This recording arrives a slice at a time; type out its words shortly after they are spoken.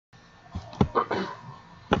Hi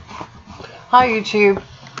YouTube.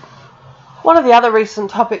 One of the other recent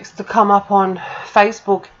topics to come up on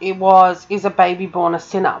Facebook, is a baby born a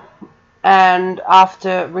sinner? And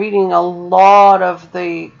after reading a lot of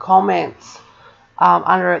the comments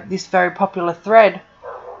under this very popular thread,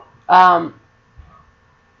 Father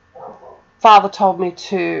told me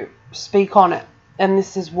to speak on it, and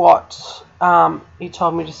this is what he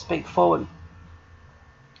told me to speak forward.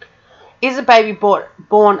 Is a baby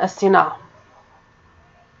born a sinner?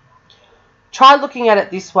 Try looking at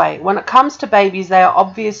it this way. When it comes to babies, they are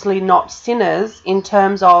obviously not sinners in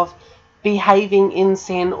terms of behaving in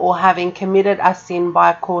sin or having committed a sin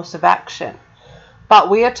by a course of action. But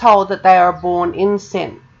we are told that they are born in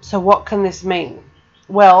sin. So what can this mean?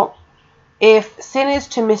 Well, if sin is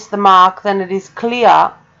to miss the mark, then it is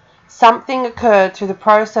clear something occurred through the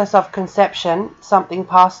process of conception, something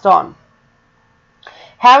passed on.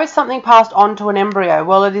 How is something passed on to an embryo?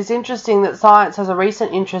 Well, it is interesting that science has a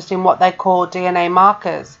recent interest in what they call DNA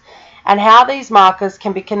markers and how these markers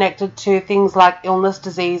can be connected to things like illness,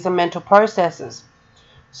 disease, and mental processes.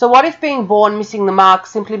 So what if being born missing the mark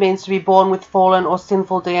simply means to be born with fallen or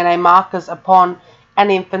sinful DNA markers upon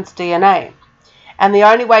an infant's DNA? And the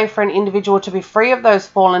only way for an individual to be free of those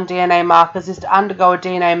fallen DNA markers is to undergo a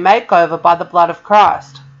DNA makeover by the blood of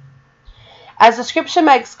Christ. As the scripture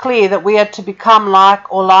makes clear that we are to become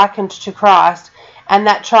like or likened to Christ, and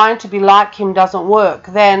that trying to be like him doesn't work,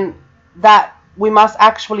 then that we must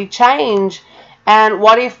actually change. And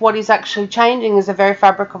what if what is actually changing is the very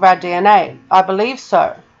fabric of our DNA? I believe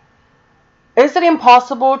so. Is it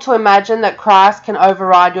impossible to imagine that Christ can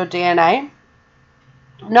override your DNA?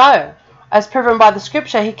 No. As proven by the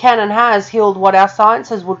scripture, he can and has healed what our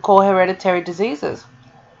sciences would call hereditary diseases.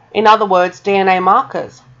 In other words, DNA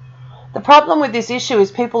markers. The problem with this issue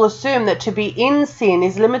is people assume that to be in sin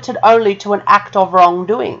is limited only to an act of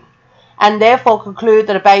wrongdoing, and therefore conclude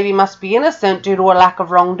that a baby must be innocent due to a lack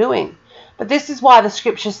of wrongdoing. But this is why the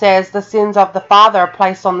scripture says the sins of the father are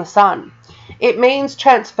placed on the son. It means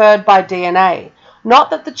transferred by DNA. Not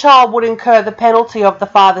that the child would incur the penalty of the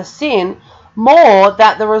father's sin, more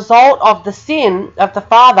that the result of the sin of the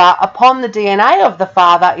father upon the DNA of the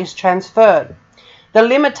father is transferred. The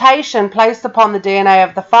limitation placed upon the DNA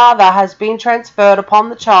of the father has been transferred upon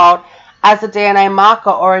the child as a DNA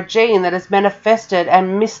marker or a gene that has manifested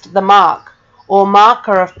and missed the mark, or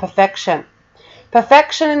marker of perfection.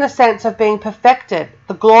 Perfection in the sense of being perfected,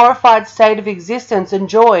 the glorified state of existence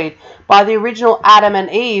enjoyed by the original Adam and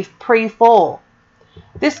Eve pre-fall.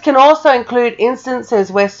 This can also include instances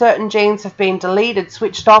where certain genes have been deleted,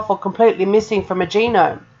 switched off, or completely missing from a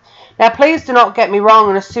genome. Now, please do not get me wrong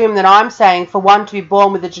and assume that I'm saying for one to be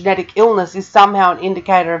born with a genetic illness is somehow an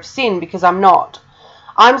indicator of sin, because I'm not.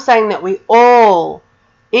 I'm saying that we all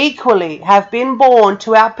equally have been born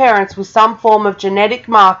to our parents with some form of genetic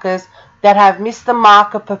markers that have missed the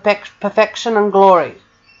mark of perfection and glory.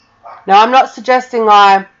 Now, I'm not suggesting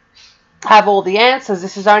I have all the answers.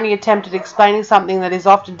 This is only attempted explaining something that is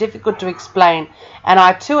often difficult to explain, and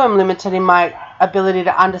I too am limited in my ability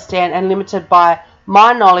to understand and limited by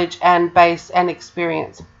my knowledge and base and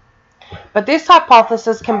experience. But this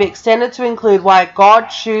hypothesis can be extended to include why God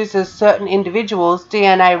chooses certain individuals,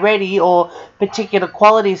 DNA ready or particular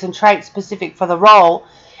qualities and traits specific for the role,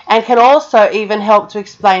 and can also even help to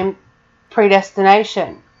explain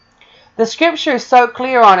predestination. The scripture is so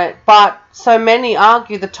clear on it, but so many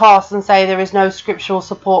argue the toss and say there is no scriptural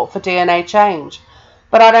support for DNA change.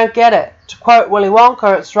 But I don't get it. To quote Willy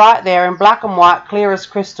Wonka, it's right there in black and white, clear as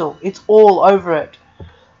crystal. It's all over it.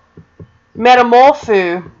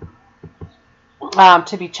 Metamorpho,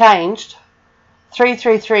 to be changed.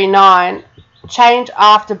 3339, change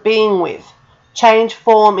after being with. Change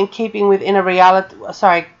form in keeping with inner reality.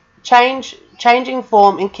 Changing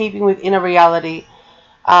form in keeping with inner reality.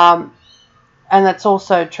 And that's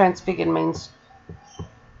also transfigured, means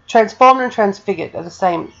transformed and transfigured are the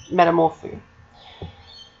same. Metamorpho.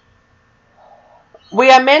 We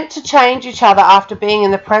are meant to change each other after being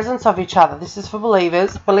in the presence of each other. This is for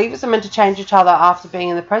believers. Believers are meant to change each other after being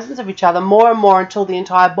in the presence of each other more and more until the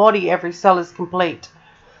entire body, every cell, is complete.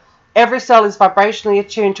 Every cell is vibrationally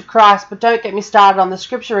attuned to Christ, but don't get me started on the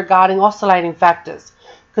scripture regarding oscillating factors,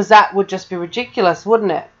 because that would just be ridiculous,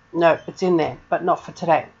 wouldn't it? No, it's in there, but not for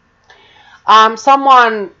today.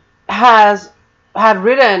 Someone had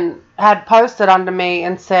posted under me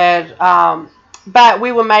and said, but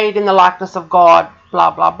we were made in the likeness of God, blah,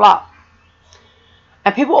 blah, blah.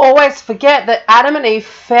 And people always forget that Adam and Eve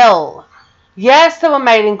fell. Yes, they were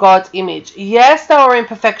made in God's image. Yes, they were in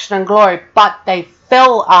perfection and glory, but they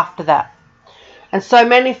fell after that. And so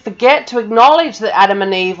many forget to acknowledge that Adam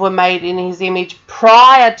and Eve were made in his image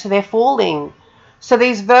prior to their falling. So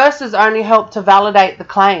these verses only help to validate the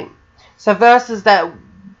claim. So verses that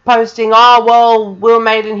posting, oh, well, we were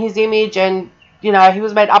made in his image and, you know, he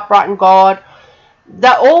was made upright in God.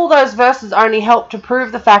 That all those verses only help to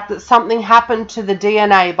prove the fact that something happened to the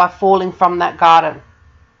DNA by falling from that garden.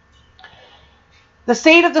 The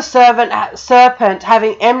seed of the serpent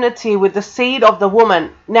having enmity with the seed of the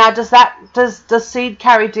woman. Now, does the seed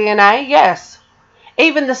carry DNA? Yes.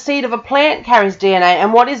 Even the seed of a plant carries DNA.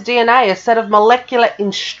 And what is DNA? A set of molecular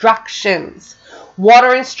instructions. What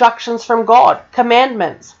are instructions from God?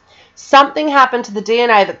 Commandments. Something happened to the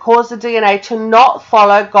DNA that caused the DNA to not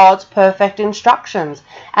follow God's perfect instructions.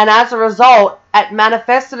 And as a result, it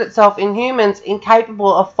manifested itself in humans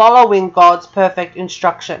incapable of following God's perfect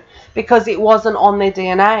instruction because it wasn't on their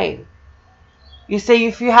DNA. You see,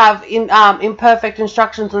 if you have imperfect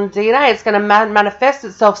instructions on the DNA, it's going to manifest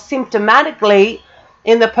itself symptomatically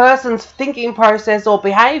in the person's thinking process or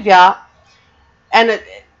behavior. And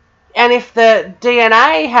if the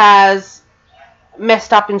DNA has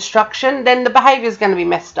messed up instruction, then the behavior is going to be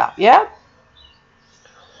messed up, yeah?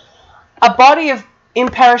 A body of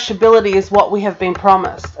imperishability is what we have been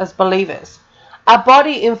promised as believers. A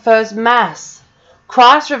body infers mass.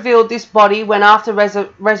 Christ revealed this body when after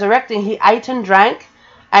resurrecting he ate and drank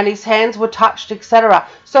and his hands were touched, etc.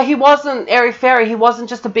 So he wasn't airy-fairy, he wasn't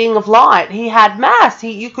just a being of light. He had mass.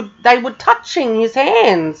 They were touching his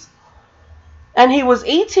hands. And he was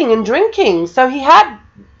eating and drinking. So he had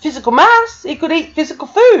physical mass. He could eat physical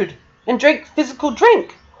food and drink physical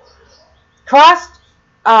drink. Christ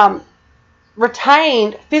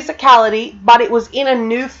retained physicality, but it was in a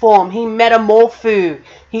new form. He metamorphosed.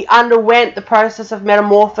 He underwent the process of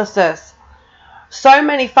metamorphosis. So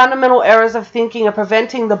many fundamental errors of thinking are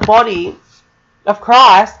preventing the body of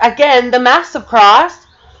Christ, again, the mass of Christ,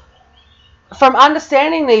 from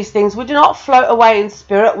understanding these things. We do not float away in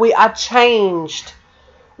spirit. We are changed.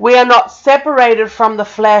 We are not separated from the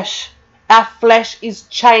flesh. Our flesh is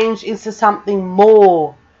changed into something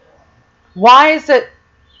more. Why is it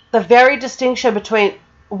the very distinction between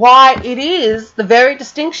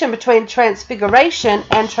transfiguration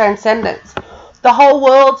and transcendence? The whole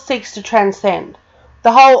world seeks to transcend.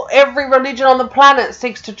 Every religion on the planet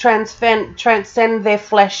seeks to transcend their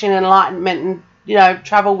flesh in enlightenment and, you know,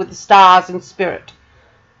 travel with the stars in spirit,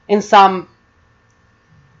 in some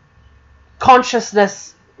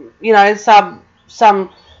consciousness, you know, some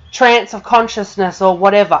trance of consciousness or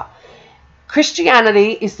whatever.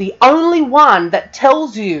 Christianity is the only one that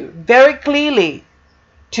tells you very clearly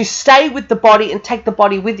to stay with the body and take the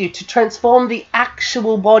body with you, to transform the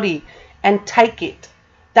actual body and take it.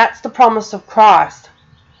 That's the promise of Christ.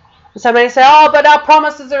 And so many say, oh, but our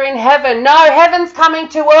promises are in heaven. No, heaven's coming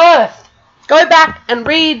to earth. Go back and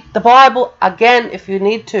read the Bible again if you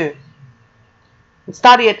need to. And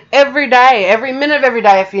study it every day, every minute of every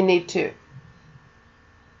day if you need to.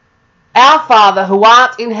 Our Father who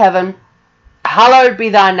art in heaven, hallowed be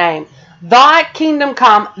thy name. Thy kingdom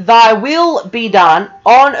come, thy will be done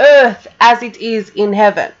on earth as it is in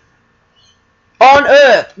heaven. On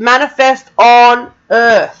earth, manifest on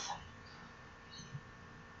earth.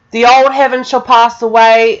 The old heaven shall pass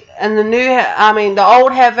away, and the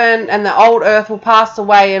old heaven and the old earth will pass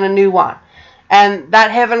away, and a new one. And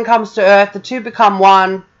that heaven comes to earth, the two become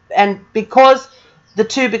one, and because the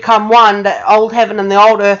two become one, the old heaven and the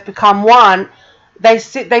old earth become one, they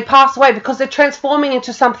pass away because they're transforming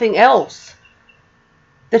into something else.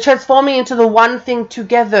 They're transforming into the one thing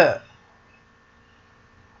together.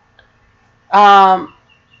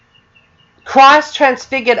 Christ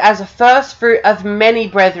transfigured as a first fruit of many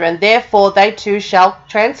brethren, therefore they too shall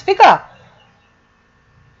transfigure.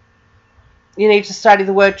 You need to study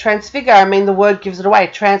the word transfigure. I mean, the word gives it away.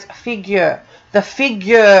 Transfigure. The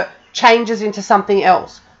figure changes into something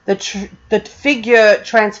else. The figure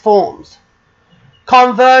transforms.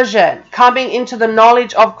 Conversion, coming into the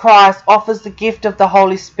knowledge of Christ, offers the gift of the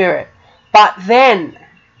Holy Spirit. But then,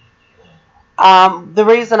 the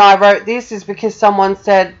reason I wrote this is because someone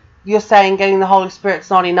said, you're saying getting the Holy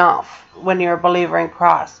Spirit's not enough when you're a believer in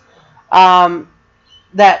Christ. That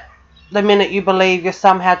the minute you believe, you're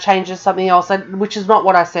somehow changes something else, which is not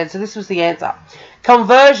what I said. So this was the answer.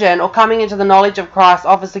 Conversion, or coming into the knowledge of Christ,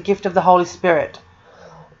 offers the gift of the Holy Spirit.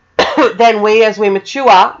 Then we, as we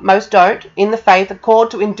mature, most don't, in the faith, are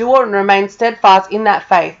called to endure and remain steadfast in that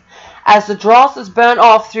faith. As the dross is burnt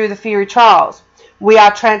off through the fiery trials, we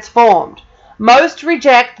are transformed. Most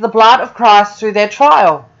reject the blood of Christ through their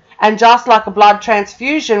trial, and just like a blood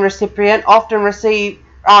transfusion recipient often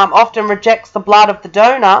rejects the blood of the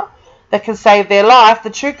donor, that can save their life. The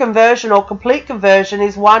true conversion or complete conversion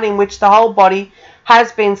is one in which the whole body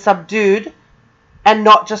has been subdued and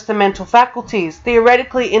not just the mental faculties.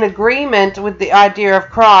 Theoretically in agreement with the idea of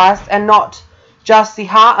Christ and not just the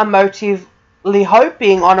heart emotively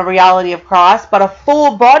hoping on a reality of Christ, but a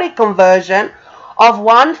full body conversion of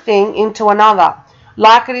one thing into another.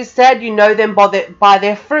 Like it is said, you know them by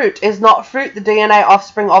their fruit. Is not fruit the DNA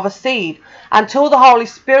offspring of a seed? Until the Holy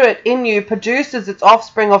Spirit in you produces its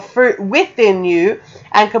offspring of fruit within you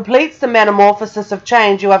and completes the metamorphosis of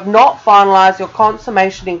change, you have not finalized your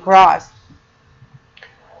consummation in Christ.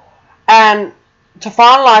 And to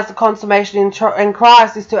finalize the consummation in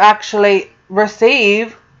Christ is to actually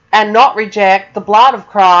receive and not reject the blood of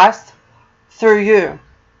Christ through you.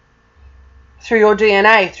 Through your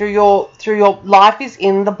DNA, through your life is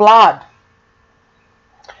in the blood.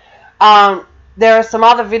 There are some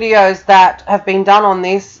other videos that have been done on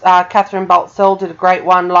this. Catherine Baltzell did a great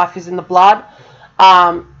one, Life is in the Blood.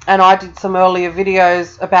 And I did some earlier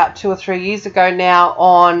videos about 2 or 3 years ago now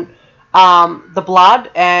on the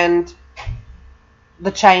blood and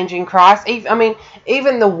the change in Christ.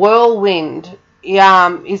 Even the whirlwind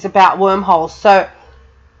is about wormholes. So,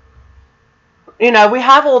 you know, we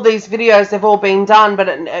have all these videos, they've all been done,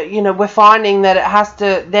 but, you know, we're finding that it has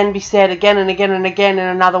to then be said again and again and again in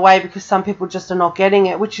another way because some people just are not getting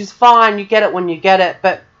it, which is fine. You get it when you get it,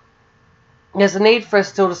 but there's a need for us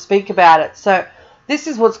still to speak about it. So this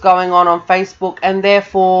is what's going on Facebook, and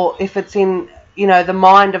therefore, if it's in, you know, the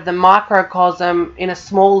mind of the microcosm in a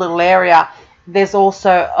small little area, there's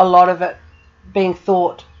also a lot of it being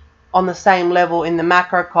thought on the same level in the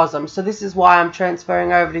macrocosm. So this is why I'm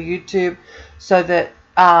transferring over to YouTube, so that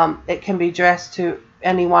it can be addressed to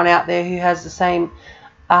anyone out there who has the same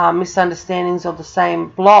misunderstandings or the same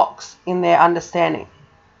blocks in their understanding.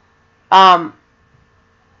 I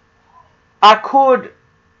could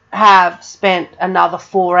have spent another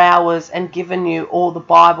 4 hours and given you all the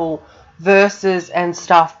Bible verses and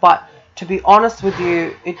stuff, but to be honest with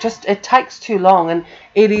you, it takes too long, and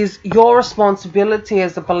it is your responsibility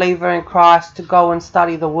as a believer in Christ to go and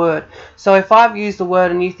study the Word. So if I've used the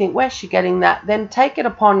Word and you think, where's she getting that? Then take it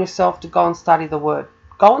upon yourself to go and study the Word.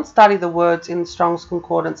 Go and study the words in Strong's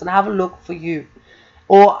Concordance and have a look for you.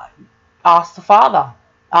 Or ask the Father.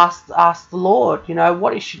 Ask the Lord, you know,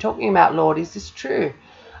 what is she talking about, Lord? Is this true?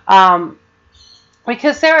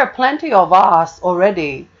 Because there are plenty of us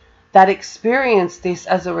already that experience this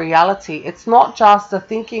as a reality. It's not just a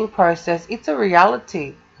thinking process, it's a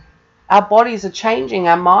reality. Our bodies are changing,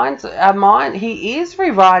 our mind, He is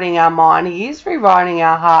rewriting our mind, He is rewriting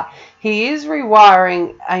our heart, He is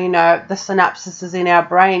rewiring, you know, the synapses in our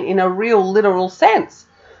brain in a real literal sense.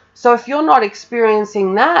 So if you're not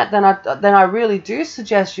experiencing that, then I really do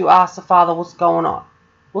suggest you ask the Father, what's going on?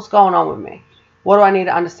 What's going on with me? What do I need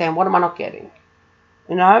to understand? What am I not getting?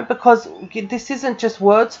 You know, because this isn't just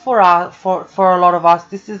words for a lot of us.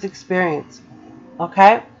 This is experience.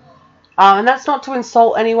 Okay? And that's not to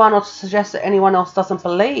insult anyone or to suggest that anyone else doesn't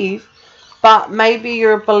believe. But maybe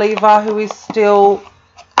you're a believer who is still,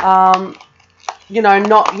 you know,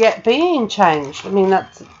 not yet being changed. I mean,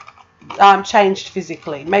 that's changed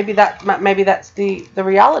physically. Maybe that's the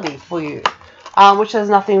reality for you. Which there's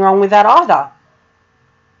nothing wrong with that either.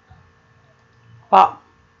 But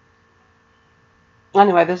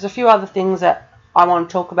anyway, there's a few other things that I want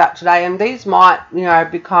to talk about today, and these might, you know,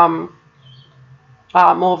 become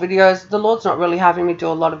more videos. The Lord's not really having me do a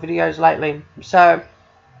lot of videos lately, so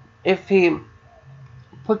if He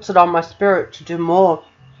puts it on my spirit to do more,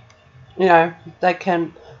 you know, they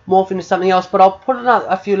can morph into something else. But I'll put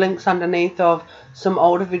a few links underneath of some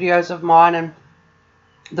older videos of mine and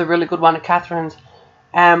the really good one of Catherine's,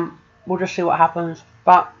 and we'll just see what happens.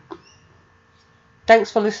 But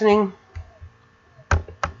thanks for listening.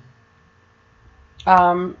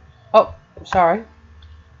 Oh, sorry.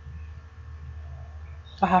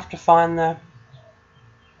 I have to find the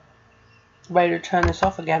way to turn this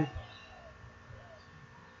off again.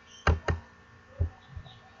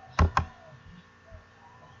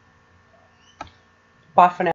 Bye for now.